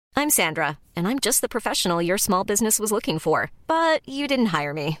I'm Sandra, and I'm just the professional your small business was looking for. But you didn't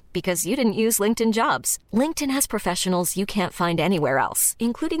hire me because you didn't use LinkedIn Jobs. LinkedIn has professionals you can't find anywhere else,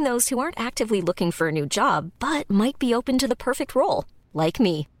 including those who aren't actively looking for a new job, but might be open to the perfect role, like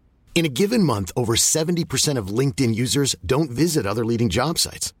me. In a given month, over 70% of LinkedIn users don't visit other leading job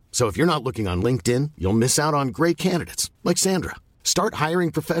sites. So if you're not looking on LinkedIn, you'll miss out on great candidates like Sandra. Start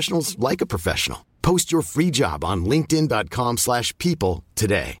hiring professionals like a professional. Post your free job on linkedin.com/people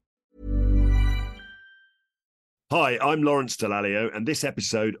today. Hi, I'm Lawrence Dallaglio, and this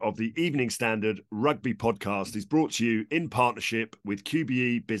episode of the Evening Standard Rugby Podcast is brought to you in partnership with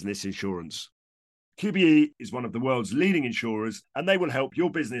QBE Business Insurance. QBE is one of the world's leading insurers, and they will help your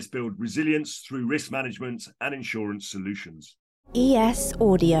business build resilience through risk management and insurance solutions. ES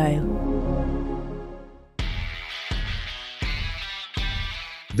Audio.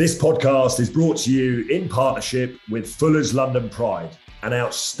 This podcast is brought to you in partnership with Fuller's London Pride, an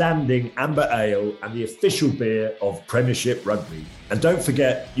outstanding amber ale and the official beer of Premiership Rugby. And don't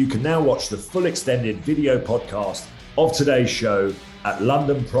forget, you can now watch the full extended video podcast of today's show at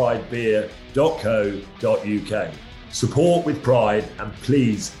londonpridebeer.co.uk. Support with pride and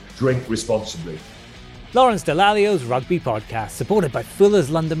please drink responsibly. Lawrence Dallaglio's Rugby Podcast, supported by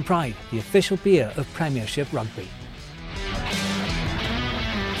Fuller's London Pride, the official beer of Premiership Rugby.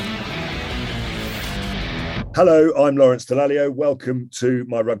 Hello, I'm Lawrence Dallaglio. Welcome to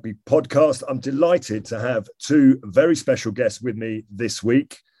my rugby podcast. I'm delighted to have two very special guests with me this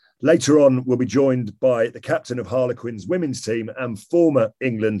week. Later on, we'll be joined by the captain of Harlequins women's team and former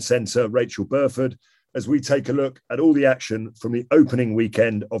England centre, Rachel Burford, as we take a look at all the action from the opening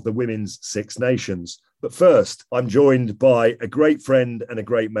weekend of the Women's Six Nations. But first, I'm joined by a great friend and a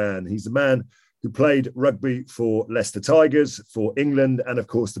great man. He's the man who played rugby for Leicester Tigers, for England, and of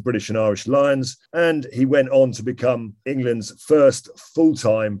course the British and Irish Lions. And he went on to become England's first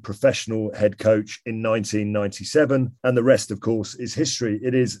full-time professional head coach in 1997. And the rest, of course, is history.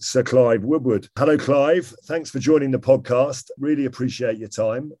 It is Sir Clive Woodward. Hello, Clive. Thanks for joining the podcast. Really appreciate your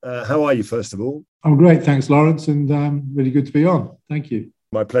time. How are you, first of all? I'm great. Thanks, Lawrence. And really good to be on. Thank you.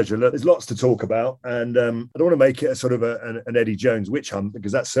 My pleasure. Look, there's lots to talk about, and I don't want to make it a sort of an Eddie Jones witch hunt,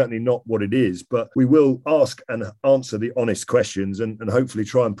 because that's certainly not what it is. But we will ask and answer the honest questions and hopefully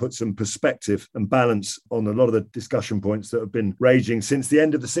try and put some perspective and balance on a lot of the discussion points that have been raging since the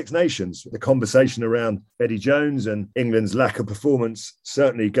end of the Six Nations. The conversation around Eddie Jones and England's lack of performance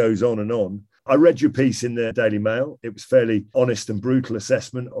certainly goes on and on. I read your piece in the Daily Mail. It was fairly honest and brutal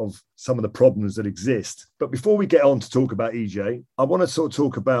assessment of some of the problems that exist. But before we get on to talk about EJ, I want to sort of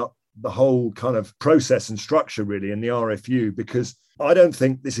talk about the whole kind of process and structure really in the RFU, because I don't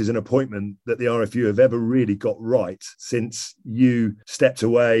think this is an appointment that the RFU have ever really got right since you stepped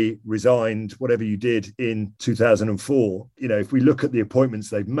away, resigned, whatever you did in 2004. You know, if we look at the appointments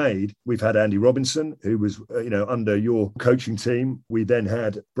they've made, we've had Andy Robinson, who was, under your coaching team. We then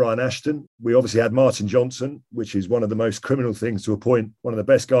had Brian Ashton. We obviously had Martin Johnson, which is one of the most criminal things to appoint one of the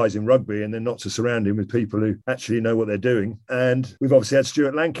best guys in rugby and then not to surround him with people who actually know what they're doing. And we've obviously had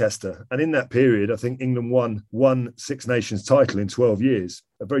Stuart Lancaster. And in that period, I think England won one Six Nations title in 12 years,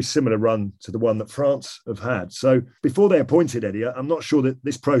 a very similar run to the one that France have had. So before they appointed Eddie, I'm not sure that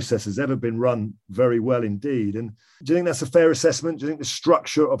this process has ever been run very well indeed. And do you think that's a fair assessment? Do you think the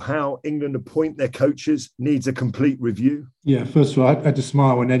structure of how England appoint their coaches needs a complete review? Yeah, first of all, I had to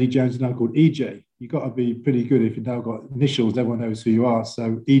smile when Eddie Jones is now called EJ. You've got to be pretty good if you've now got initials, everyone knows who you are.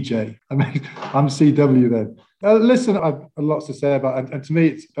 So EJ, I mean, I'm CW then. Listen, I've lots to say about it, and to me,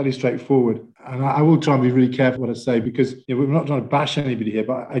 it's fairly straightforward. And I will try and be really careful what I say, because we're not trying to bash anybody here,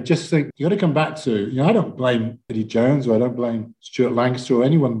 but I just think you got to come back to, I don't blame Eddie Jones, or I don't blame Stuart Lancaster or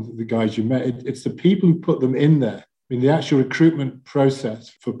anyone of the guys you met. It's the people who put them in there. I mean, the actual recruitment process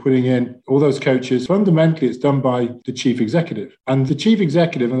for putting in all those coaches, fundamentally, it's done by the chief executive. And the chief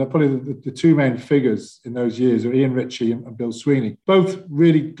executive, and they're probably the two main figures in those years, are Ian Ritchie and Bill Sweeney. Both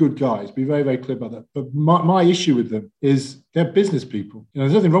really good guys. Be very, very clear about that. But my issue with them is they're business people.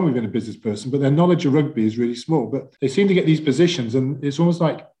 There's nothing wrong with being a business person, but their knowledge of rugby is really small. But they seem to get these positions, and it's almost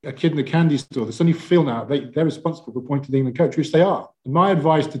like a kid in a candy store. They suddenly feel now they're responsible for appointing the England coach, which they are. And my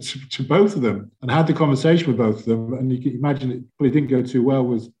advice to both of them, and I had the conversation with both of them, and you can imagine it probably didn't go too well,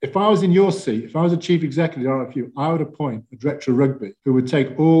 was if I was in your seat, if I was a chief executive of the RFU, I would appoint a director of rugby who would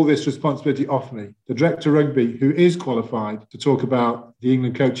take all this responsibility off me. The director of rugby who is qualified to talk about the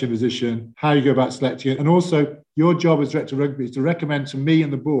England coaching position, how you go about selecting it, and also your job as director of rugby is to recommend to me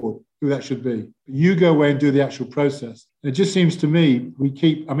and the board who that should be. You go away and do the actual process. And it just seems to me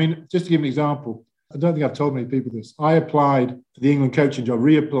just to give an example, I don't think I've told many people this. I applied for the England coaching job,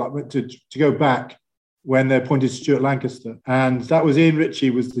 reapplied to go back when they appointed Stuart Lancaster. And that was Ian Ritchie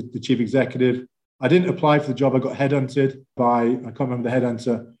was the chief executive. I didn't apply for the job. I got headhunted by, I can't remember the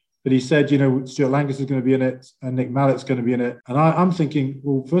headhunter, but he said, Stuart Lancaster's going to be in it and Nick Mallett's going to be in it. And I'm thinking,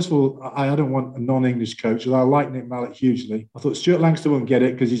 well, first of all, I don't want a non-English coach. I like Nick Mallett hugely. I thought Stuart Lancaster won't get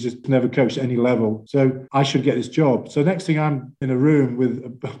it because he's just never coached at any level. So I should get this job. So next thing I'm in a room with a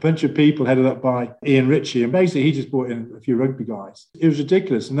bunch of people headed up by Ian Ritchie. And basically he just brought in a few rugby guys. It was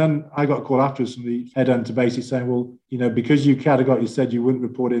ridiculous. And then I got a call afterwards from the headhunter basically saying, well, because you categorically said you wouldn't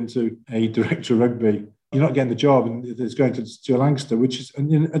report into a director of rugby, you're not getting the job, and it's going to Stuart Lancaster,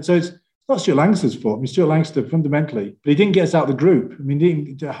 and so it's not Stuart Lancaster's fault. I mean, Stuart Lancaster fundamentally, but he didn't get us out of the group. I mean, he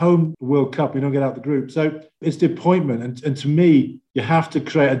didn't get home World Cup, we don't get out of the group. So it's the appointment, and to me, you have to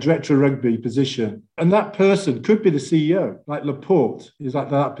create a director of rugby position, and that person could be the CEO, like Laporte is like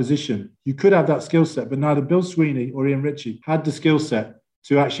that position. You could have that skill set, but neither Bill Sweeney or Ian Ritchie had the skill set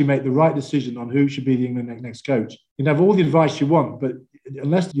to actually make the right decision on who should be the England next coach. You can have all the advice you want, but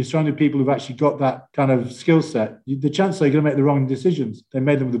unless you're surrounded with people who've actually got that kind of skill set, the chance they're going to make the wrong decisions. They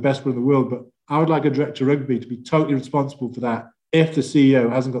made them with the best one in the world, but I would like a director of rugby to be totally responsible for that. If the CEO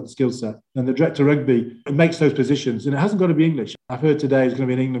hasn't got the skill set, then the director of rugby makes those positions, and it hasn't got to be English. I've heard today he's going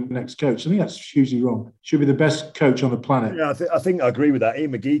to be an England next coach. I think that's hugely wrong. Should be the best coach on the planet. Yeah, I think I agree with that.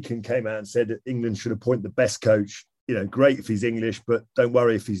 Ian McGeechan came out and said that England should appoint the best coach. Great if he's English, but don't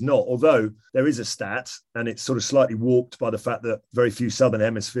worry if he's not. Although there is a stat, and it's sort of slightly warped by the fact that very few Southern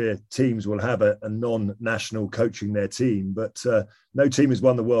Hemisphere teams will have a non-national coaching their team. But no team has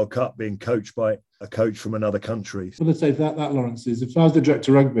won the World Cup being coached by a coach from another country. Well, let's say that Lawrence, is if I was the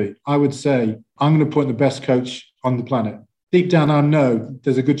director of rugby, I would say, I'm going to appoint the best coach on the planet. Deep down, I know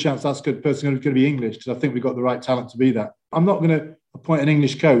there's a good chance that's good person going to be English, because I think we've got the right talent to be that. I'm not going to appoint an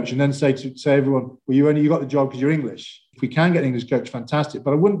English coach and then say everyone, well, you got the job because you're English. If we can get an English coach, fantastic.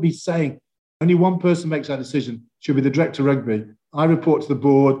 But I wouldn't be saying only one person makes that decision. Should be the director of rugby. I report to the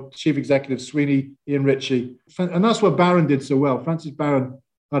board, chief executive, Sweeney, Ian Ritchie. And that's what Barron did so well. Francis Barron,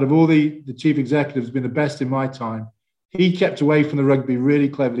 out of all the chief executives, has been the best in my time. He kept away from the rugby really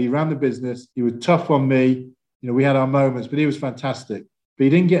cleverly. He ran the business. He was tough on me. We had our moments, but he was fantastic. But he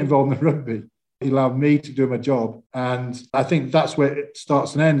didn't get involved in the rugby. He allowed me to do my job. And I think that's where it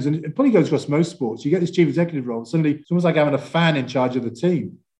starts and ends. And it probably goes across most sports. You get this chief executive role. Suddenly, it's almost like having a fan in charge of the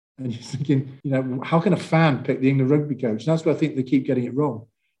team. And you're thinking, how can a fan pick the England rugby coach? And that's where I think they keep getting it wrong.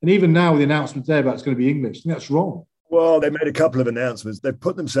 And even now with the announcement today about it's going to be English, I think that's wrong. Well, they made a couple of announcements. They've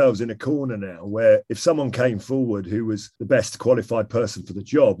put themselves in a corner now where if someone came forward who was the best qualified person for the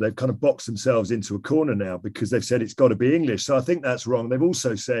job, they've kind of boxed themselves into a corner now because they've said it's got to be English. So I think that's wrong. They've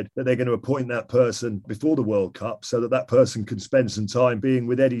also said that they're going to appoint that person before the World Cup so that person can spend some time being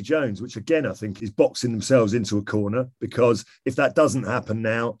with Eddie Jones, which again, I think is boxing themselves into a corner, because if that doesn't happen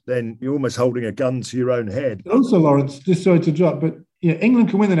now, then you're almost holding a gun to your own head. Also, Lawrence, just sorry to drop, but England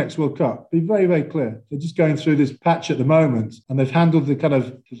can win the next World Cup. Be very, very clear. They're just going through this patch at the moment, and they've handled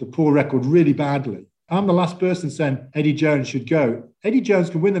the poor record really badly. I'm the last person saying Eddie Jones should go. Eddie Jones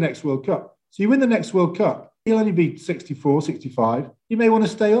can win the next World Cup. So you win the next World Cup, he'll only be 64, 65. He may want to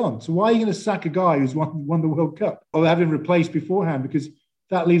stay on. So why are you going to sack a guy who's won the World Cup or have him replaced beforehand? Because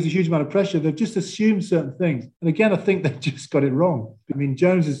that leaves a huge amount of pressure. They've just assumed certain things. And again, I think they've just got it wrong. I mean,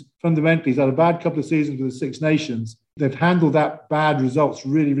 Jones is fundamentally, he's had a bad couple of seasons with the Six Nations. They've handled that bad results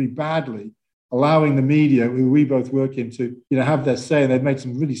really, really badly, allowing the media, who we both work in, to have their say. And they've made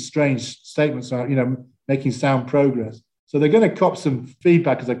some really strange statements about, making sound progress. So they're going to cop some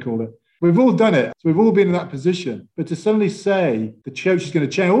feedback, as I call it. We've all done it. So we've all been in that position. But to suddenly say the coach is going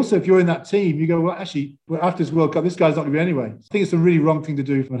to change, also if you're in that team, you go, well, actually, after this World Cup, this guy's not going to be anyway. I think it's a really wrong thing to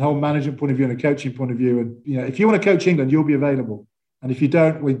do from a whole management point of view and a coaching point of view. And if you want to coach England, you'll be available. And if you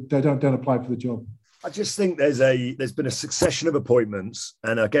don't, don't apply for the job. I just think there's been a succession of appointments,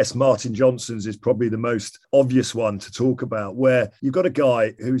 and I guess Martin Johnson's is probably the most obvious one to talk about, where you've got a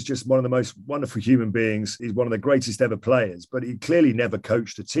guy who's just one of the most wonderful human beings. He's one of the greatest ever players, but he clearly never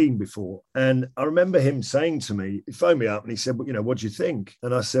coached a team before. And I remember him saying to me, he phoned me up and he said, well, what do you think?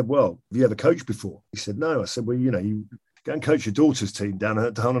 And I said, well, have you ever coached before? He said, no. I said, well, you go and coach your daughter's team down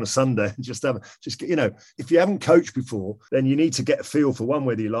on a Sunday and if you haven't coached before, then you need to get a feel for one,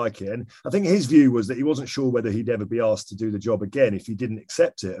 whether you like it. And I think his view was that he wasn't sure whether he'd ever be asked to do the job again if he didn't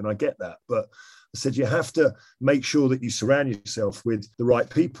accept it. And I get that. But I said, you have to make sure that you surround yourself with the right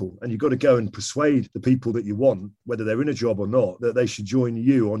people, and you've got to go and persuade the people that you want, whether they're in a job or not, that they should join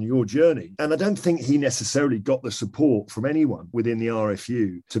you on your journey. And I don't think he necessarily got the support from anyone within the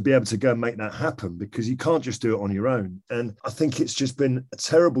RFU to be able to go and make that happen, because you can't just do it on your own. And I think it's just been a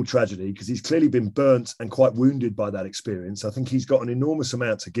terrible tragedy, because he's clearly been burnt and quite wounded by that experience. I think he's got an enormous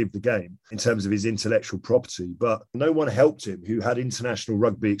amount to give the game in terms of his intellectual property, but no one helped him who had international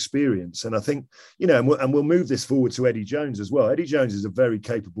rugby experience. And I think, you know, and we'll move this forward to Eddie Jones as well. Eddie Jones is a very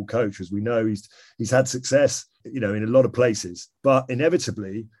capable coach, as we know. He's had success, you know, in a lot of places, but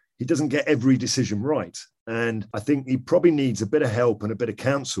inevitably he doesn't get every decision right. And I think he probably needs a bit of help and a bit of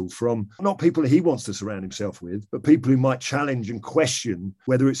counsel from not people he wants to surround himself with, but people who might challenge and question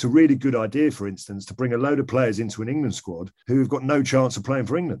whether it's a really good idea, for instance, to bring a load of players into an England squad who have got no chance of playing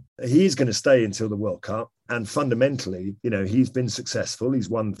for England. He's going to stay until the World Cup. And fundamentally, you know, he's been successful. He's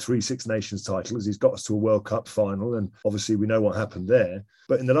won 3 Six Nations titles. He's got us to a World Cup final. And obviously we know what happened there.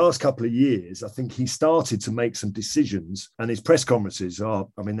 But in the last couple of years, I think he started to make some decisions, and his press conferences are,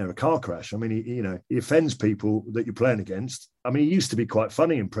 I mean, they're a car crash. I mean, he offends people that you're playing against. I mean, he used to be quite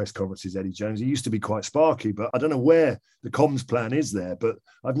funny in press conferences, Eddie Jones. He used to be quite sparky, but I don't know where the comms plan is there. But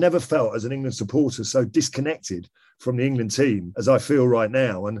I've never felt as an England supporter so disconnected from the England team as I feel right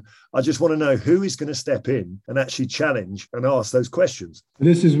now. And I just want to know who is going to step in and actually challenge and ask those questions.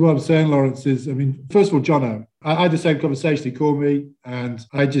 This is what I'm saying, Lawrence, is, I mean, first of all, Jono, I had the same conversation. He called me and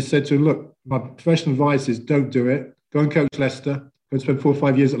I just said to him, look, my professional advice is don't do it. Go and coach Leicester. Go and spend 4 or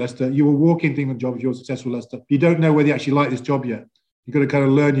 5 years at Leicester. You will walk into the England job if you're successful at Leicester. You don't know whether you actually like this job yet. You've got to kind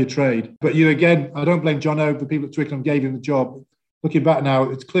of learn your trade. But again, I don't blame Jono. The people at Twickenham gave him the job. Looking back now,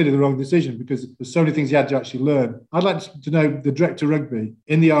 it's clearly the wrong decision because there's so many things he had to actually learn. I'd like to know the director of rugby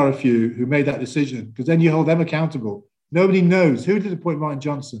in the RFU who made that decision, because then you hold them accountable. Nobody knows. Who did appoint Martin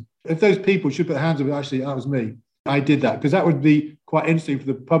Johnson? If those people should put their hands up, actually, that was me. I did that, because that would be quite interesting for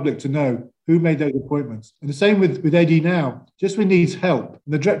the public to know who made those appointments. And the same with Eddie now. Just when he needs help.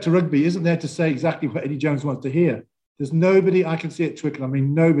 And the director of rugby isn't there to say exactly what Eddie Jones wants to hear. There's nobody I can see at Twickenham, I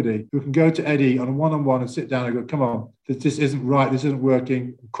mean, nobody who can go to Eddie on a one-on-one and sit down and go, come on, this isn't right, this isn't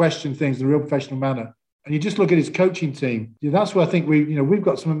working, question things in a real professional manner. And you just look at his coaching team. That's where I think we've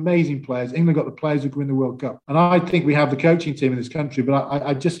got some amazing players. England got the players who can win the World Cup. And I think we have the coaching team in this country, but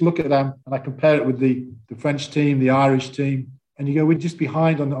I just look at them and I compare it with the French team, the Irish team, and you go, we're just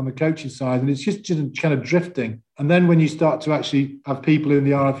behind on the coaching side, and it's just kind of drifting. And then when you start to actually have people in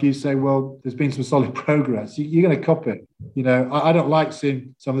the RFU say, well, there's been some solid progress, you're going to cop it. I don't like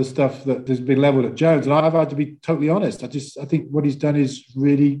seeing some of the stuff that has been levelled at Jones. And I've had to be totally honest. I think what he's done is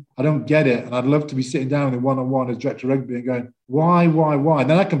really, I don't get it. And I'd love to be sitting down with him one-on-one as director of rugby and going, why? And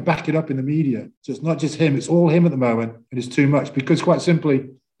then I can back it up in the media. So it's not just him, it's all him at the moment. And it's too much, because quite simply,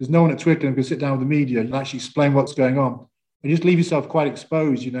 there's no one at Twickenham who can sit down with the media and actually explain what's going on. And you just leave yourself quite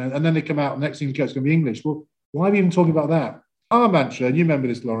exposed, and then they come out, and the next thing you get is going to be English. Well, why are we even talking about that? Our mantra, and you remember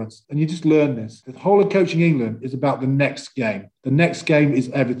this, Lawrence, and you just learn this, the whole of coaching England is about the next game. The next game is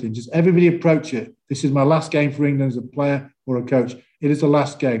everything. Just everybody approach it. This is my last game for England as a player or a coach. It is the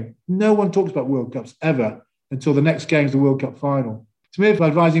last game. No one talks about World Cups ever until the next game is the World Cup final. To me, if I'm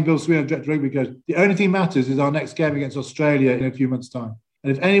advising Bill Sweeney, director of rugby, goes, the only thing matters is our next game against Australia in a few months' time.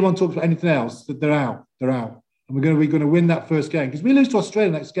 And if anyone talks about anything else, they're out. They're out. And we're going to win that first game, because we lose to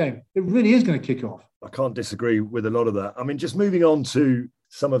Australia next game, it really is going to kick off. I can't disagree with a lot of that. I mean, just moving on to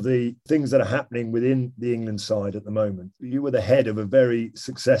some of the things that are happening within the England side at the moment. You were the head of a very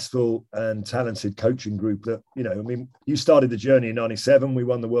successful and talented coaching group that, you started the journey in 97. We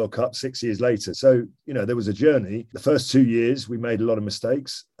won the World Cup 6 years later. So, there was a journey. The first 2 years, we made a lot of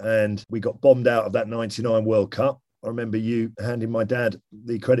mistakes and we got bombed out of that 99 World Cup. I remember you handing my dad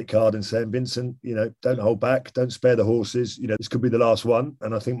the credit card and saying, Vincent, don't hold back, don't spare the horses. This could be the last one.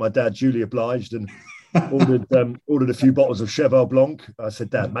 And I think my dad duly obliged and ordered a few bottles of Cheval Blanc. I said,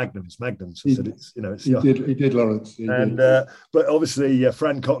 Dad, Magnums. I said, it's. He did, Lawrence. But obviously,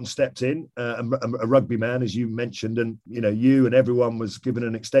 Fran Cotton stepped in, a rugby man, as you mentioned, and you and everyone was given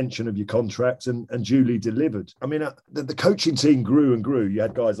an extension of your contract, and duly delivered. I mean, the coaching team grew and grew. You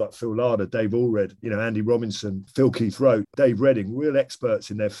had guys like Phil Larder, Dave Allred, Andy Robinson, Phil Keith Rote, Dave Redding, real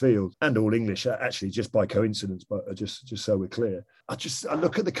experts in their field, and all English, actually, just by coincidence, but just so we're clear. I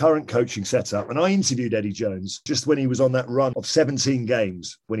look at the current coaching setup, and I interviewed Eddie Jones just when he was on that run of 17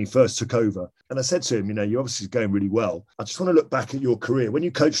 games when he first took over. And I said to him, you're obviously going really well. I just want to look back at your career. When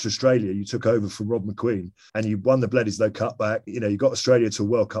you coached Australia, you took over from Rob McQueen and you won the Bledisloe Cutback. You got Australia to a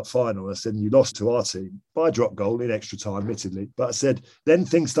World Cup final. I said, and you lost to our team by a drop goal in extra time, admittedly. But I said, then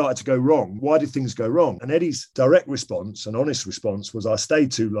things started to go wrong. Why did things go wrong? And Eddie's direct response, an honest response, was, I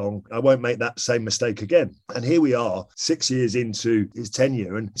stayed too long. I won't make that same mistake again. And here we are, 6 years into his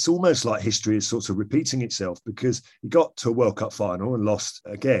tenure. And it's almost like history is sort of repeating itself, because he got to a World Cup final and lost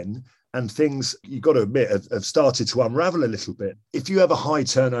again. And things, you've got to admit, have started to unravel a little bit. If you have a high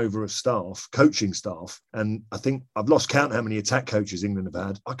turnover of staff, coaching staff, and I think I've lost count how many attack coaches England have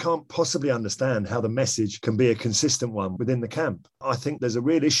had, I can't possibly understand how the message can be a consistent one within the camp. I think there's a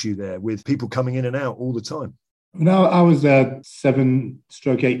real issue there with people coming in and out all the time. No, I was there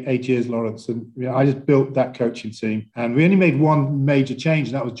 7/8 years, Lawrence, and I just built that coaching team. And we only made one major change,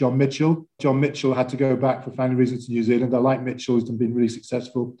 and that was John Mitchell. John Mitchell had to go back for family reasons to New Zealand. I like Mitchell, he's been really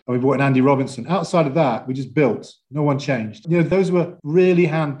successful. And we brought in Andy Robinson. Outside of that, we just built. No one changed. Those were really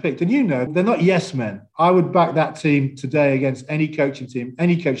handpicked. And they're not yes men. I would back that team today against any coaching team,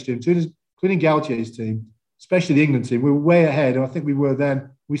 any coach team, including Galtier's team, especially the England team. We were way ahead, and I think we were then.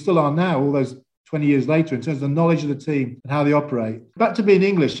 We still are now, all those 20 years later, in terms of the knowledge of the team and how they operate. Back to being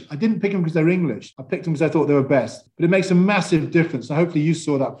English, I didn't pick them because they're English. I picked them because I thought they were best. But it makes a massive difference. So hopefully you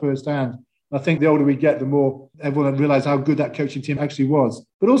saw that firsthand. I think the older we get, the more everyone realised how good that coaching team actually was.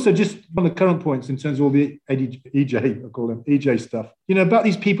 But also just on the current points in terms of all the EJ, I call him, EJ stuff, about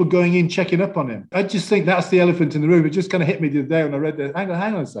these people going in, checking up on him. I just think that's the elephant in the room. It just kind of hit me the other day when I read that. Hang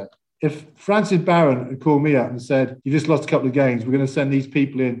on a sec. If Francis Barron had called me up and said, you just lost a couple of games, we're going to send these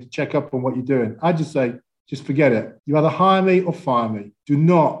people in to check up on what you're doing, I'd just say, just forget it. You either hire me or fire me. Do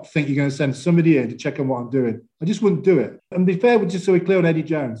not think you're going to send somebody in to check on what I'm doing. I just wouldn't do it. And be fair, just so we're clear on Eddie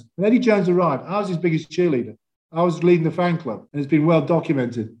Jones. When Eddie Jones arrived, I was his biggest cheerleader. I was leading the fan club, and it's been well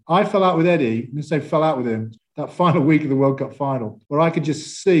documented. I fell out with Eddie, and say fell out with him, that final week of the World Cup final, where I could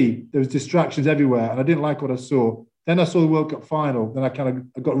just see there was distractions everywhere, and I didn't like what I saw. Then I saw the World Cup final. Then I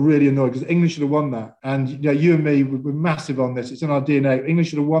got really annoyed because England should have won that. And you and me, we're massive on this. It's in our DNA. England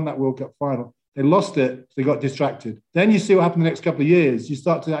should have won that World Cup final. They lost it. They got distracted. Then you see what happened the next couple of years. You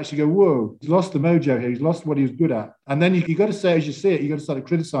start to actually go, whoa, he's lost the mojo here. He's lost what he was good at. And then you got to say, as you see it, you got to start to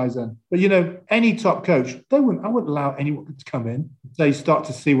criticise them. But any top coach, I wouldn't allow anyone to come in and say, start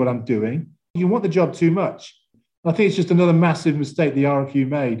to see what I'm doing. You want the job too much. I think it's just another massive mistake the RFU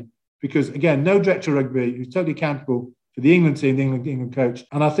made. Because, again, no director of rugby who's totally accountable for the England team, the England coach.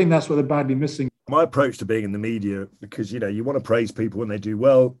 And I think that's what they're badly missing. My approach to being in the media, because, you want to praise people when they do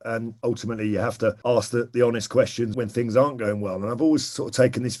well, and ultimately you have to ask the honest questions when things aren't going well. And I've always sort of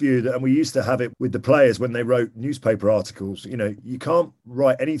taken this view that, and we used to have it with the players when they wrote newspaper articles, you can't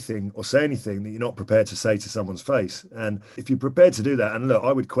write anything or say anything that you're not prepared to say to someone's face. And if you're prepared to do that, and look,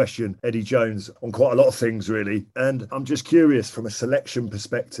 I would question Eddie Jones on quite a lot of things, really. And I'm just curious from a selection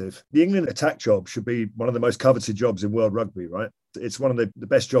perspective, the England attack job should be one of the most coveted jobs in world rugby, right? It's one of the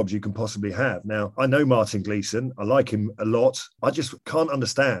best jobs you can possibly have. Now, I know Martin Gleeson. I like him a lot. I just can't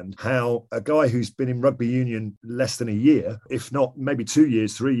understand how a guy who's been in rugby union less than a year, if not maybe 2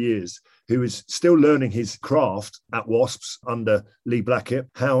 years, 3 years, who is still learning his craft at Wasps under Lee Blackett,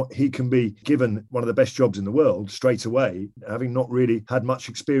 how he can be given one of the best jobs in the world straight away, having not really had much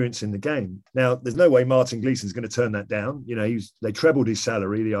experience in the game. Now, there's no way Martin Gleeson's going to turn that down. They trebled his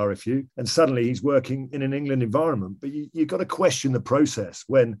salary, the RFU, and suddenly he's working in an England environment. But you've got to question the process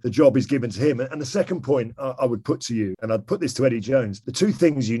when the job is given to him. And the second point I would put to you, and I'd put this to Eddie Jones, the two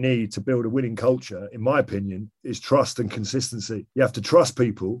things you need to build a winning culture, in my opinion, is trust and consistency. You have to trust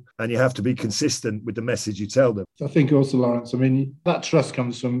people, and you have to be consistent with the message you tell them. I think also, Lawrence, that trust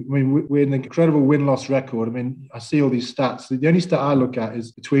comes from, we're in an incredible win-loss record. I see all these stats. The only stat I look at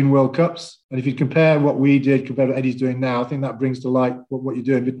is between World Cups. And if you compare what we did compared to what Eddie's doing now, I think that brings to light what you're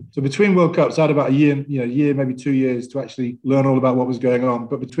doing. So between World Cups, I had about a year, maybe 2 years to actually learn all about what was going on.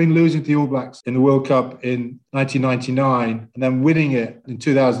 But between losing to the All Blacks in the World Cup in 1999 and then winning it in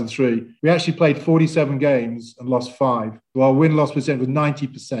 2003, we actually played 47 games and lost 5. So our win-loss percent was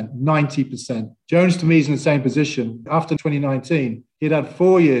 90%. Jones, to me, is in the same position. After 2019, he'd had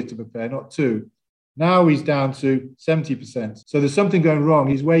 4 years to prepare, not 2. Now he's down to 70%. So there's something going wrong.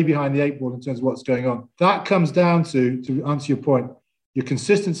 He's way behind the 8 ball in terms of what's going on. That comes down to answer your point, your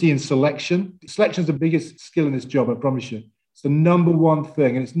consistency in selection. Selection is the biggest skill in this job, I promise you. It's the number one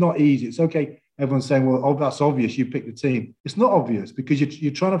thing, and it's not easy. It's okay. Everyone's saying, well, that's obvious. You pick the team. It's not obvious because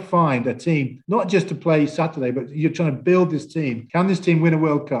you're trying to find a team, not just to play Saturday, but you're trying to build this team. Can this team win a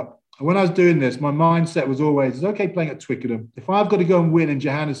World Cup? And when I was doing this, my mindset was always, it's okay playing at Twickenham. If I've got to go and win in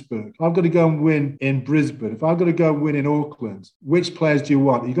Johannesburg, if I've got to go and win in Brisbane, if I've got to go and win in Auckland, which players do you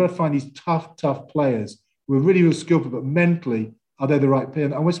want? You've got to find these tough players who are really, really skillful, but mentally, are they the right player?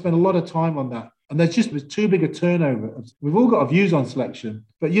 And we spend a lot of time on that. And there's too big a turnover. We've all got our views on selection,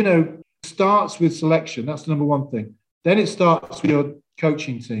 but, it starts with selection. That's the number one thing. Then it starts with your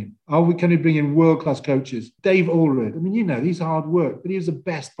coaching team. Can we bring in world-class coaches? Dave Allred. I mean, he's hard work, but he was the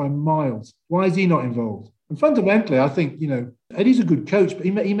best by miles. Why is he not involved? And fundamentally, I think, Eddie's a good coach, but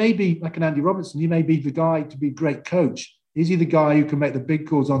he may be like an Andy Robertson. He may be the guy to be a great coach. Is he the guy who can make the big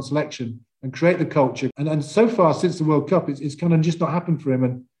calls on selection and create the culture? And so far, since the World Cup, it's kind of just not happened for him.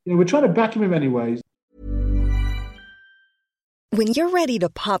 And, we're trying to back him in many ways. When you're ready to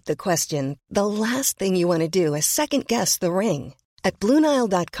pop the question, the last thing you want to do is second-guess the ring. At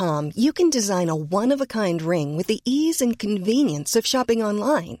BlueNile.com, you can design a one-of-a-kind ring with the ease and convenience of shopping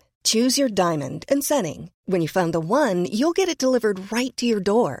online. Choose your diamond and setting. When you find the one, you'll get it delivered right to your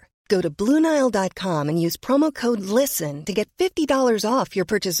door. Go to BlueNile.com and use promo code LISTEN to get $50 off your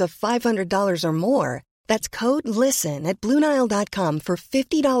purchase of $500 or more. That's code LISTEN at BlueNile.com for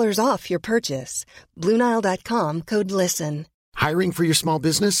 $50 off your purchase. BlueNile.com, code LISTEN. Hiring for your small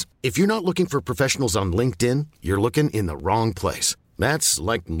business? If you're not looking for professionals on LinkedIn, you're looking in the wrong place. That's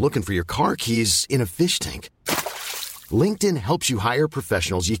like looking for your car keys in a fish tank. LinkedIn helps you hire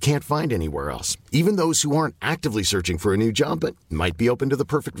professionals you can't find anywhere else, even those who aren't actively searching for a new job but might be open to the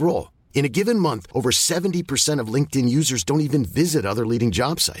perfect role. In a given month, over 70% of LinkedIn users don't even visit other leading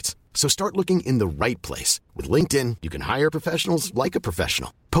job sites. So start looking in the right place. With LinkedIn, you can hire professionals like a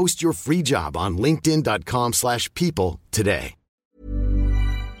professional. Post your free job on linkedin.com/people today.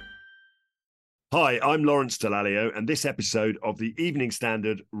 Hi, I'm Lawrence Dallaglio, and this episode of the Evening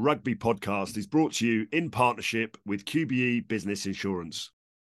Standard Rugby Podcast is brought to you in partnership with QBE Business Insurance.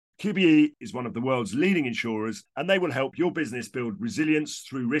 QBE is one of the world's leading insurers, and they will help your business build resilience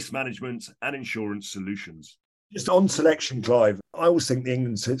through risk management and insurance solutions. Just on selection, Clive, I always think the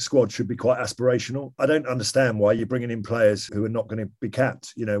England squad should be quite aspirational. I don't understand why you're bringing in players who are not going to be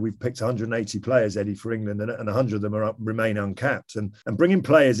capped. We've picked 180 players, Eddie, for England, and 100 of them remain uncapped. And bringing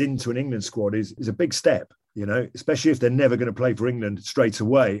players into an England squad is a big step. Especially if they're never going to play for England straight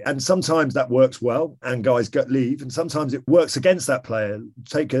away. And sometimes that works well and guys leave. And sometimes it works against that player.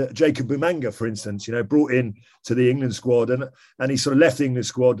 Take Jacob Bumanga, for instance, brought in to the England squad and he sort of left the England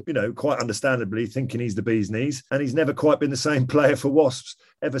squad, quite understandably thinking he's the bee's knees. And he's never quite been the same player for Wasps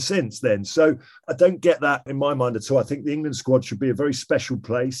ever since then. So I don't get that in my mind at all. I think the England squad should be a very special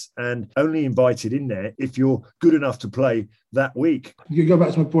place and only invited in there if you're good enough to play that week. You go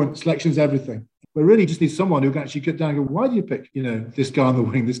back to my point, selection's everything. But really just need someone who can actually get down and go, why do you pick, this guy on the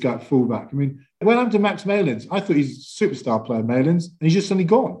wing, this guy at fullback? I mean, what happened to Max Malins? I thought he's a superstar player, Malins, and he's just suddenly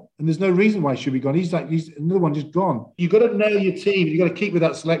gone. And there's no reason why he should be gone. He's another one just gone. You've got to know your team. You've got to keep with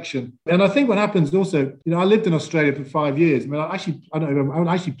that selection. And I think what happens also, I lived in Australia for 5 years. I mean,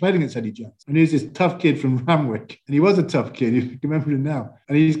 I actually played against Eddie Jones. And he was this tough kid from Randwick. And he was a tough kid. You can remember him now.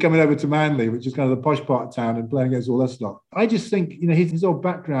 And he's coming over to Manly, which is kind of the posh part of town, and playing against all that stuff. I just think, his whole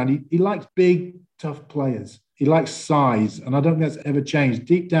background, he likes big, tough players. He likes size. And I don't think that's ever changed.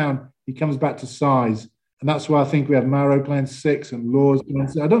 Deep down, he comes back to size. And that's why I think we have Maro playing 6 and Laws playing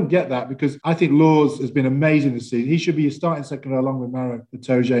 6. I don't get that because I think Laws has been amazing this season. He should be a starting second row along with Maro, the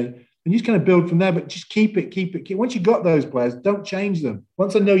Toje. And you just kind of build from there, but just keep it. Once you've got those players, don't change them.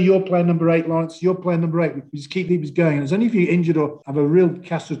 Once I know you're playing number 8, Lawrence, you're playing number 8, we just keep this going. And it's only if you're injured or have a real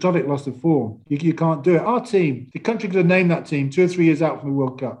catastrophic loss of form, you can't do it. Our team, the country could have named that team 2 or 3 years out from the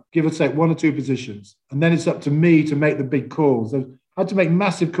World Cup, give or take 1 or 2 positions. And then it's up to me to make the big calls. I had to make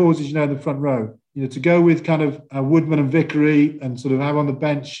massive calls, as in the front row. To go with kind of Woodman and Vickery and sort of have on the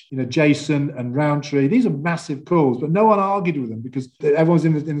bench, Jason and Roundtree. These are massive calls, but no one argued with them because everyone's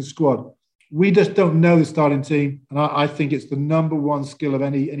in the squad. We just don't know the starting team. And I think it's the number one skill of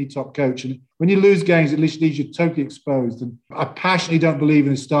any top coach. And when you lose games, at least you're totally exposed. And I passionately don't believe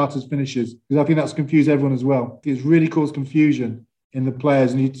in the starters finishes because I think that's confused everyone as well. It's really caused confusion in the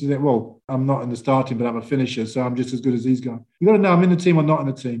players. And you think, well, I'm not in the starting, but I'm a finisher, so I'm just as good as these guys. You got to know I'm in the team or not in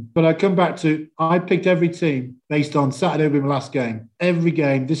the team. But I come back to, I picked every team based on Saturday will be my last game. Every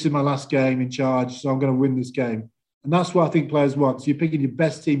game, this is my last game in charge, so I'm going to win this game. And that's what I think players want. So you're picking your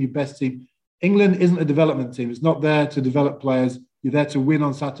best team. England isn't a development team. It's not there to develop players. You're there to win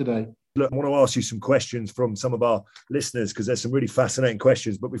on Saturday. Look, I want to ask you some questions from some of our listeners because there's some really fascinating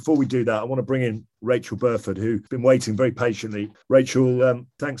questions. But before we do that, I want to bring in Rachel Burford, who's been waiting very patiently. Rachel,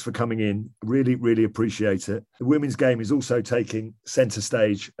 thanks for coming in. Really, really appreciate it. The women's game is also taking centre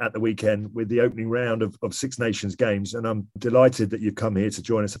stage at the weekend with the opening round of Six Nations games, and I'm delighted that you've come here to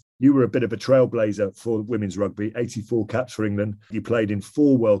join us. You were a bit of a trailblazer for women's rugby, 84 caps for England. You played in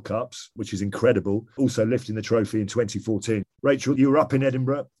 4 World Cups, which is incredible, also lifting the trophy in 2014. Rachel, you were up in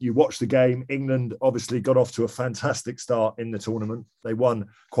Edinburgh. You watched the game. England obviously got off to a fantastic start in the tournament. They won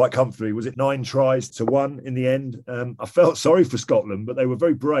quite comfortably. Was it 9 tries to 1 in the end? I felt sorry for Scotland, but they were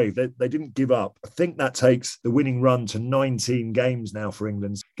very brave. They didn't give up. I think that takes the winning run to 19 games now for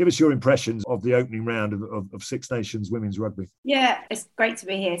England. Give us your impressions of the opening round of Six Nations women's rugby. Yeah, it's great to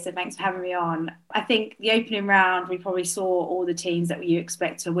be here. So thanks for having me on. I think the opening round, we probably saw all the teams that you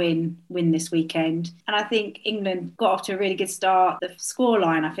expect to win this weekend. And I think England got off to a really good start. The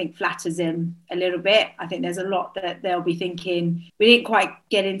scoreline, I think, flatters him a little bit. I think there's a lot that they'll be thinking. We didn't quite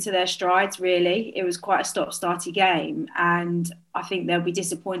get into their strides, really. It was quite a stop-starty game. And I think they'll be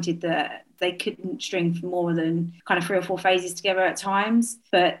disappointed that they couldn't string for more than kind of 3 or 4 phases together at times.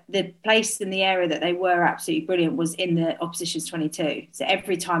 But the place in the area that they were absolutely brilliant was in the opposition's 22. So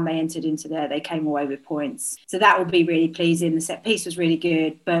every time they entered into there, they came away with points. So that will be really pleasing. The set piece was really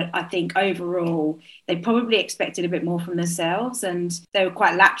good. But I think overall, they probably expected a bit more from themselves and they were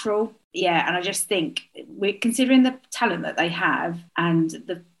quite lateral. Yeah, and I just think we're considering the talent that they have and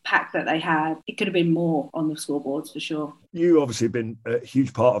the pack that they had, it could have been more on the scoreboards for sure. You obviously have been a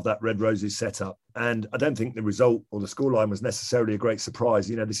huge part of that Red Roses setup. And I don't think the result or the scoreline was necessarily a great surprise.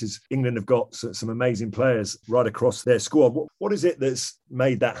 You know, England have got some amazing players right across their squad. What is it that's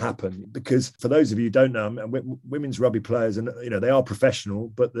made that happen? Because for those of you who don't know, women's rugby players, and you know, they are professional,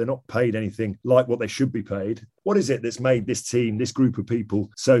 but they're not paid anything like what they should be paid. What is it that's made this team, this group of people,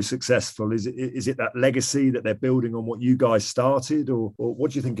 so successful? Is it that legacy that they're building on what you guys started, or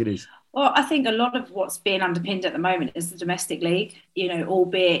what do you think it is? Well, I think a lot of what's being underpinned at the moment is the domestic league, you know,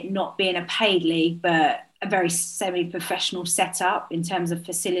 albeit not being a paid league, but a very semi-professional setup in terms of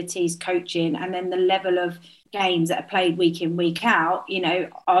facilities, coaching, and then the level of games that are played week in, week out. You know,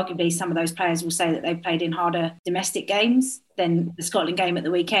 arguably some of those players will say that they've played in harder domestic games than the Scotland game at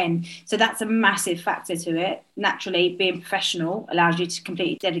the weekend. So that's a massive factor to it. Naturally, being professional allows you to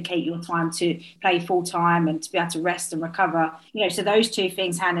completely dedicate your time to play full time and to be able to rest and recover. You know, so those two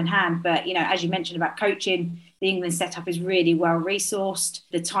things hand in hand. But, you know, as you mentioned about coaching, the England setup is really well resourced.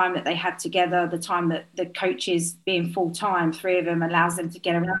 The time that they had together, the time that the coaches being full time, 3 of them, allows them to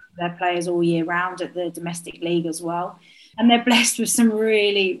get around their players all year round at the domestic league as well. And they're blessed with some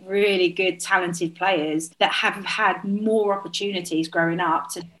really, really good, talented players that have had more opportunities growing up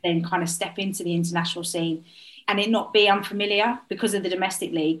to then kind of step into the international scene and it not be unfamiliar because of the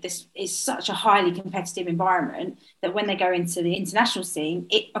domestic league. This is such a highly competitive environment that when they go into the international scene,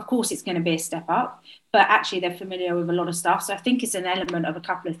 of course it's going to be a step up, but actually they're familiar with a lot of stuff. So I think it's an element of a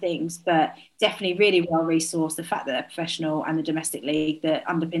couple of things, but definitely really well resourced, the fact that they're professional and the domestic league that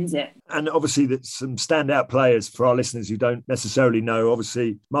underpins it. And obviously there's some standout players for our listeners who don't necessarily know.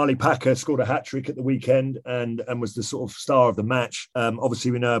 Obviously Marley Packer scored a hat-trick at the weekend and was the sort of star of the match.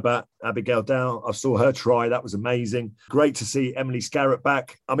 Obviously we know about Abigail Dow. I saw her try. That was amazing. Great to see Emily Scarrett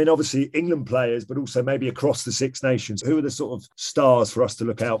back. I mean, obviously England players, but also maybe across the Six Nations. Who are the sort of stars for us to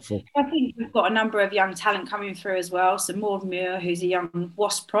look out for? I think we've got a number of young talent coming through as well. So Maud Muir, who's a young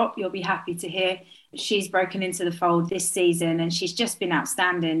Wasp prop, you'll be happy to hear. She's broken into the fold this season and she's just been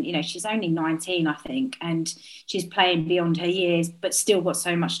outstanding. You know, she's only 19, I think, and she's playing beyond her years, but still got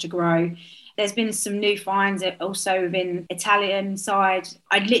so much to grow. There's been some new finds also within Italian side.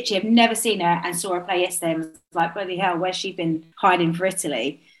 I literally have never seen her and saw her play yesterday and was like, bloody hell, where's she been hiding for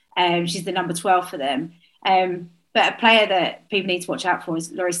Italy? She's the number 12 for them. But a player that people need to watch out for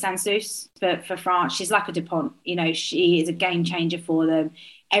is Laurie Sansus for France. She's like a Dupont. You know, she is a game changer for them.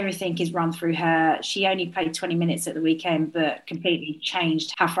 Everything is run through her. She only played 20 minutes at the weekend, but completely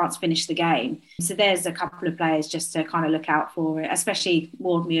changed how France finished the game. So there's a couple of players just to kind of look out for, especially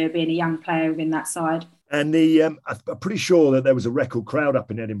Maud Muir being a young player within that side. And I'm pretty sure that there was a record crowd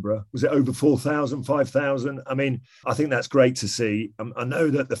up in Edinburgh. Was it over 4,000, 5,000? I mean, I think that's great to see. I know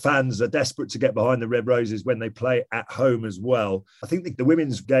that the fans are desperate to get behind the Red Roses when they play at home as well. I think the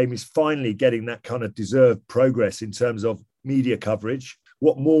women's game is finally getting that kind of deserved progress in terms of media coverage.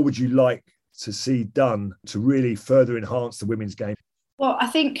 What more would you like to see done to really further enhance the women's game? Well, I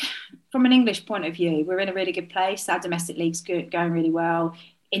think from an English point of view, we're in a really good place. Our domestic league's going really well.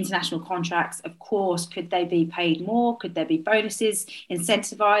 international contracts. Of course, could they be paid more? Could there be bonuses,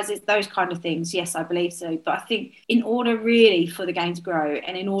 incentivizers, those kind of things? Yes, I believe so. But I think in order really for the game to grow,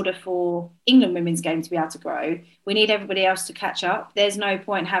 and in order for England women's game to be able to grow, we need everybody else to catch up. There's no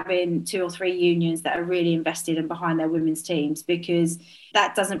point having 2 or 3 unions that are really invested and behind their women's teams, because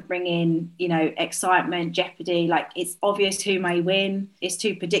that doesn't bring in, excitement, jeopardy. Like, it's obvious who may win. It's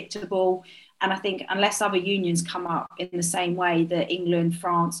too predictable. And I think unless other unions come up in the same way that England,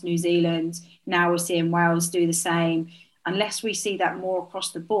 France, New Zealand, now we're seeing Wales do the same, unless we see that more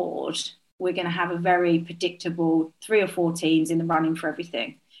across the board, we're going to have a very predictable 3 or 4 teams in the running for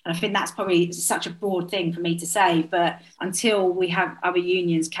everything. And I think that's probably such a broad thing for me to say, but until we have other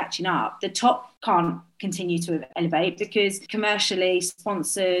unions catching up, the top can't continue to elevate, because commercially,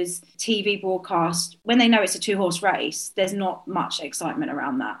 sponsors, TV broadcast, when they know it's a 2-horse race, there's not much excitement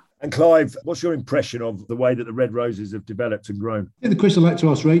around that. And Clive, what's your impression of the way that the Red Roses have developed and grown? The question I'd like to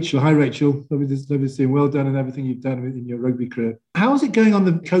ask Rachel. Hi, Rachel. Obviously, well done in everything you've done in your rugby career. How is it going on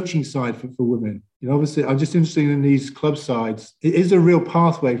the coaching side for women? Obviously, I'm just interested in these club sides. Is there a real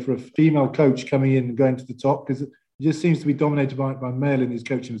pathway for a female coach coming in and going to the top? Because it just seems to be dominated by male in these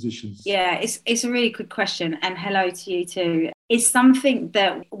coaching positions. Yeah, it's a really good question. And hello to you too. It's something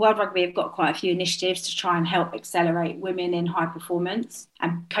that World Rugby have got quite a few initiatives to try and help accelerate women in high performance,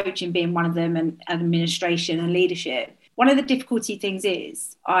 and coaching being one of them, and administration and leadership. One of the difficulty things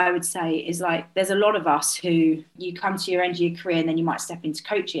is, I would say, is like there's a lot of us who you come to your end of your career and then you might step into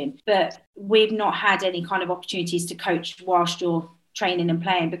coaching, but we've not had any kind of opportunities to coach whilst you're training and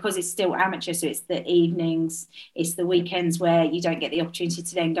playing, because it's still amateur. So it's the evenings, it's the weekends where you don't get the opportunity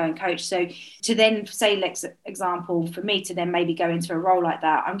to then go and coach. So to then say, let's example, for me to then maybe go into a role like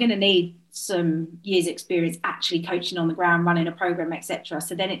that, I'm going to need some years experience actually coaching on the ground, running a program, etc.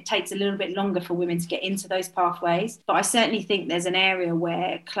 So then it takes a little bit longer for women to get into those pathways. But I certainly think there's an area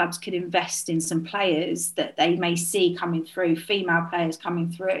where clubs could invest in some players that they may see coming through, female players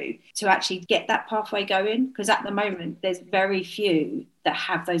coming through, to actually get that pathway going. Because at the moment, there's very few that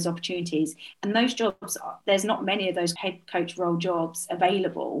have those opportunities, and those jobs, there's not many of those head coach role jobs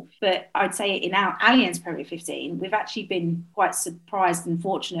available. But I'd say in our Allianz Premier 15, we've actually been quite surprised and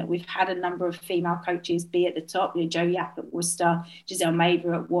fortunate. We've had a number of female coaches be at the top. Jo Yap at Worcester, Giselle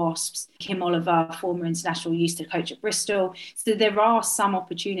Mabry at Wasps, Kim Oliver, former international, used to coach at Bristol. So there are some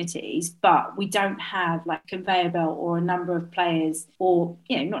opportunities, but we don't have like conveyor belt or a number of players, or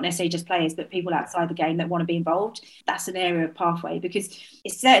not necessarily just players, but people outside the game that want to be involved. That's an area of pathway, because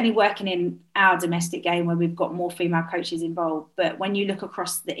it's certainly working in our domestic game where we've got more female coaches involved. But when you look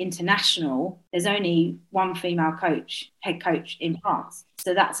across the international, there's only one female coach, head coach in France.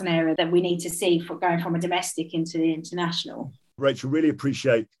 So that's an area that we need to see for going from a domestic into the international. Rachel, really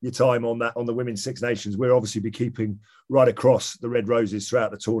appreciate your time on that, on the Women's Six Nations. We'll obviously be keeping right across the Red Roses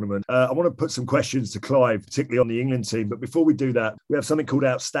throughout the tournament. I want to put some questions to Clive, particularly on the England team. But before we do that, we have something called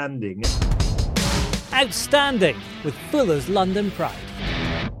Outstanding. Outstanding with Fuller's London Pride.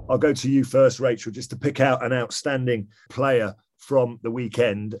 I'll go to you first, Rachel, just to pick out an outstanding player from the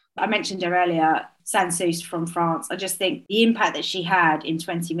weekend. I mentioned her earlier, Sansus from France. I just think the impact that she had in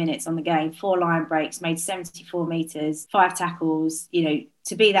 20 minutes on the game, 4 line breaks, made 74 metres, 5 tackles,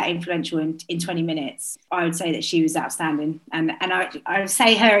 to be that influential in 20 minutes, I would say that she was outstanding. And I would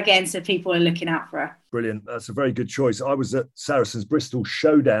say her again, so people are looking out for her. Brilliant. That's a very good choice. I was at Saracens Bristol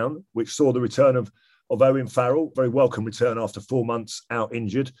Showdown, which saw the return of Owen Farrell. Very welcome return after 4 months out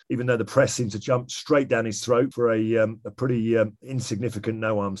injured, even though the press seemed to jump straight down his throat for a pretty insignificant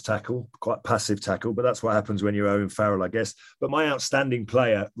no-arms tackle, quite passive tackle, but that's what happens when you're Owen Farrell, I guess. But my outstanding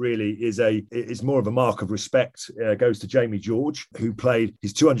player really is more of a mark of respect, goes to Jamie George, who played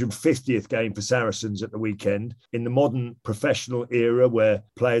his 250th game for Saracens at the weekend. In the modern professional era where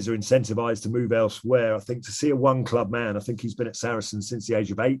players are incentivised to move elsewhere, I think to see a one-club man, I think he's been at Saracens since the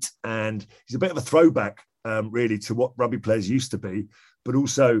age of 8, and he's a bit of a throwback really to what rugby players used to be, but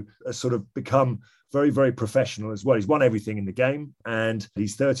also has sort of become very, very professional as well. He's won everything in the game, and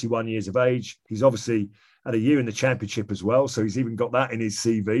he's 31 years of age. He's obviously had a year in the championship as well, so he's even got that in his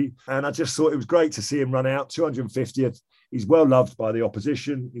CV. And I just thought it was great to see him run out 250th. He's well loved by the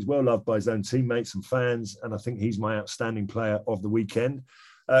opposition. He's well loved by his own teammates and fans, and I think he's my outstanding player of the weekend.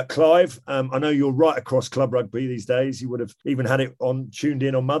 Clive, I know you're right across club rugby these days. You would have even had it tuned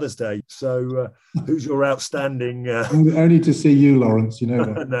in on Mother's Day. So who's your outstanding... Only to see you, Lawrence, you know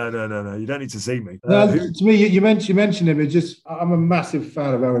that. No. You don't need to see me. To me, you mentioned him. I'm a massive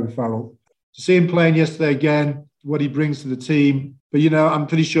fan of Owen Farrell. To see him playing yesterday again, what he brings to the team. But, I'm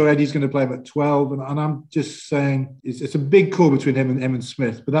pretty sure Eddie's going to play him at 12. And I'm just saying it's a big call between him and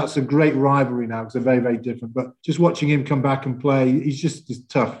Smith. But that's a great rivalry now because they're very, very different. But just watching him come back and play, he's just this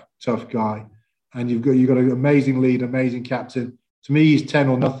tough guy. And you've got an amazing lead, amazing captain. To me, he's 10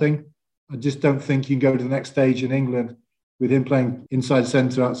 or nothing. I just don't think you can go to the next stage in England with him playing inside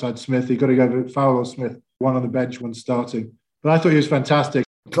centre outside Smith. You've got to go to Farrell or Smith, one on the bench, one starting. But I thought he was fantastic.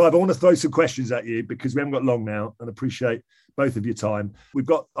 Clive, I want to throw some questions at you because we haven't got long now and appreciate both of your time. We've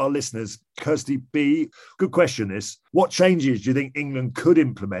got our listeners, Kirsty B. Good question, this. What changes do you think England could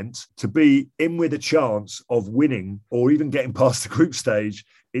implement to be in with a chance of winning or even getting past the group stage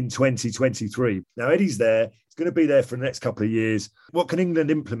in 2023? Now, Eddie's there. He's going to be there for the next couple of years. What can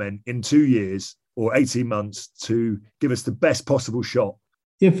England implement in 2 years or 18 months to give us the best possible shot?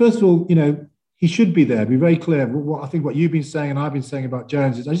 Yeah, first of all, he should be there. Be very clear. I think what you've been saying and I've been saying about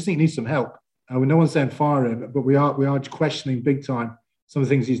Jones is I just think he needs some help. No one's saying fire him, but we are questioning big time some of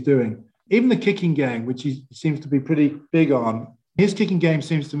the things he's doing. Even the kicking game, which he seems to be pretty big on, his kicking game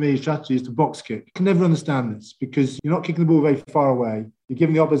seems to me, his strategy is to box kick. I can never understand this because you're not kicking the ball very far away. You're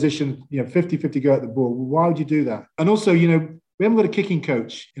giving the opposition 50-50 go at the ball. Why would you do that? And also, we haven't got a kicking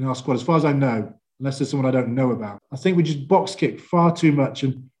coach in our squad, as far as I know, unless there's someone I don't know about. I think we just box kick far too much.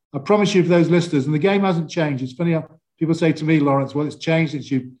 And I promise you, for those listeners, and the game hasn't changed. It's funny how people say to me, Lawrence, well, it's changed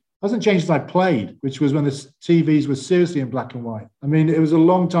since you... It hasn't changed since I played, which was when the TVs were seriously in black and white. I mean, it was a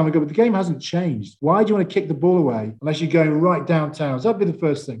long time ago, but the game hasn't changed. Why do you want to kick the ball away unless you're going right downtown? So that'd be the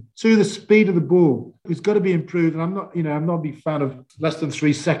first thing. Two, the speed of the ball. It's got to be improved. And I'm not a big fan of less than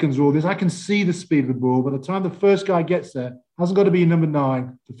 3 seconds or all this. I can see the speed of the ball. By the time the first guy gets there, hasn't got to be number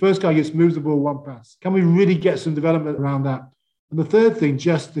 9. The first guy moves the ball one pass. Can we really get some development around that? And the third thing,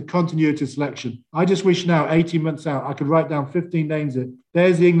 just the continuity of selection. I just wish now, 18 months out, I could write down 15 names.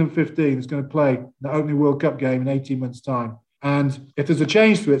 There's the England 15 that's going to play the opening World Cup game in 18 months' time. And if there's a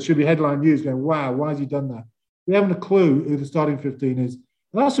change to it, it should be headline news going, wow, why has he done that? We haven't a clue who the starting 15 is.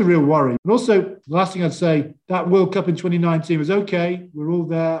 And that's a real worry. And also, the last thing I'd say, that World Cup in 2019 was okay. We're all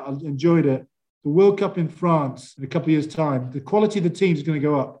there. I enjoyed it. The World Cup in France in a couple of years' time, the quality of the teams is going to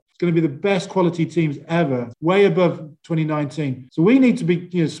go up. Going to be the best quality teams ever, way above 2019. So we need to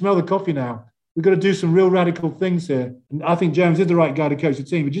be, smell the coffee now. We've got to do some real radical things here. And I think Jones is the right guy to coach the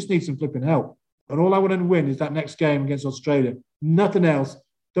team. We just need some flipping help. And all I want to win is that next game against Australia. Nothing else.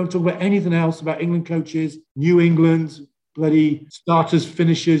 Don't talk about anything else about England coaches, New England, bloody starters,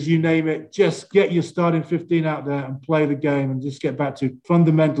 finishers, you name it. Just get your starting 15 out there and play the game and just get back to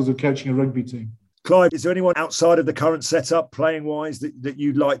fundamentals of coaching a rugby team. Clive, is there anyone outside of the current setup, playing-wise, that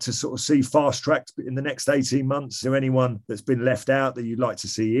you'd like to sort of see fast-tracked in the next 18 months? Is there anyone that's been left out that you'd like to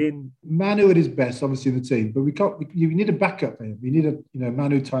see in? Manu at his best, obviously, in the team. But you need a backup for him. You need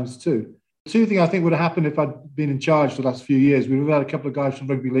Manu times 2. Two things I think would have happened if I'd been in charge for the last few years. We would have had a couple of guys from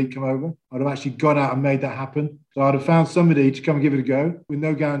Rugby League come over. I'd have actually gone out and made that happen. So I'd have found somebody to come and give it a go with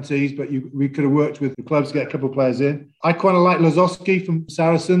no guarantees, but we could have worked with the clubs to get a couple of players in. I quite like Lozowski from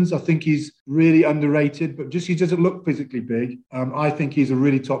Saracens. I think he's really underrated, but he doesn't look physically big. I think he's a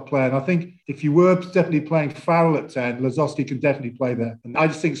really top player. And I think if you were definitely playing Farrell at 10, Lozowski can definitely play there. And I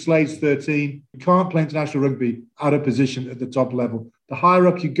just think Slade's 13. You can't play international rugby out of position at the top level. The higher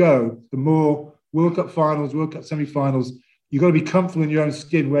up you go, the more World Cup finals, World Cup semi-finals, you've got to be comfortable in your own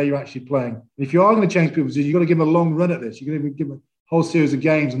skin where you're actually playing. And if you are going to change people's position, you've got to give them a long run at this. You've got to give them a whole series of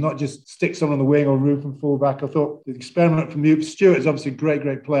games and not just stick someone on the wing or roof and fullback. I thought the experiment from you, Stuart is obviously a great,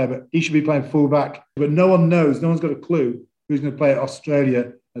 great player, but he should be playing fullback. But no one knows, no one's got a clue who's going to play at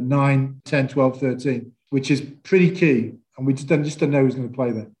Australia at 9, 10, 12, 13, which is pretty key. And we just don't know who's going to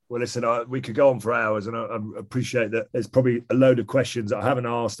play there. Well, listen, we could go on for hours, and I appreciate that there's probably a load of questions that I haven't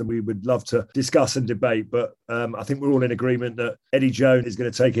asked and we would love to discuss and debate. But I think we're all in agreement that Eddie Jones is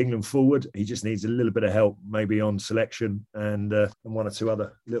going to take England forward. He just needs a little bit of help, maybe on selection and one or two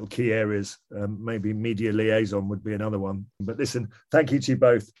other little key areas. Maybe media liaison would be another one. But listen, thank you to you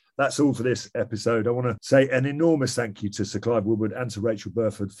both. That's all for this episode. I want to say an enormous thank you to Sir Clive Woodward and to Rachel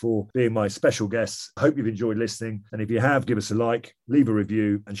Burford for being my special guests. I hope you've enjoyed listening. And if you have, give us a like, leave a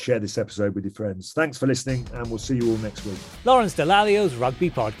review and share this episode with your friends. Thanks for listening and we'll see you all next week. Lawrence Dallaglio's Rugby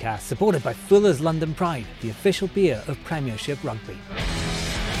Podcast, supported by Fuller's London Pride, the official beer of Premiership Rugby.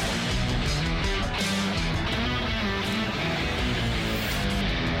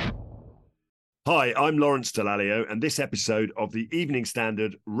 Hi, I'm Lawrence Dallaglio, and this episode of the Evening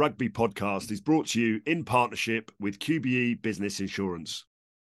Standard Rugby Podcast is brought to you in partnership with QBE Business Insurance.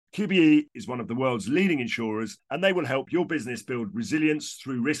 QBE is one of the world's leading insurers, and they will help your business build resilience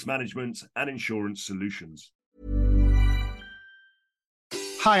through risk management and insurance solutions.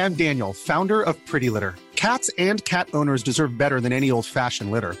 Hi, I'm Daniel, founder of Pretty Litter. Cats and cat owners deserve better than any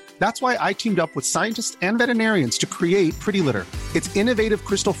old-fashioned litter. That's why I teamed up with scientists and veterinarians to create Pretty Litter. Its innovative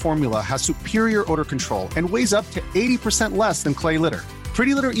crystal formula has superior odor control and weighs up to 80% less than clay litter.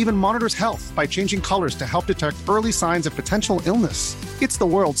 Pretty Litter even monitors health by changing colors to help detect early signs of potential illness. It's the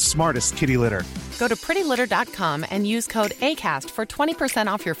world's smartest kitty litter. Go to prettylitter.com and use code ACAST for 20%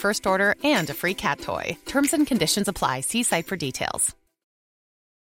 off your first order and a free cat toy. Terms and conditions apply. See site for details.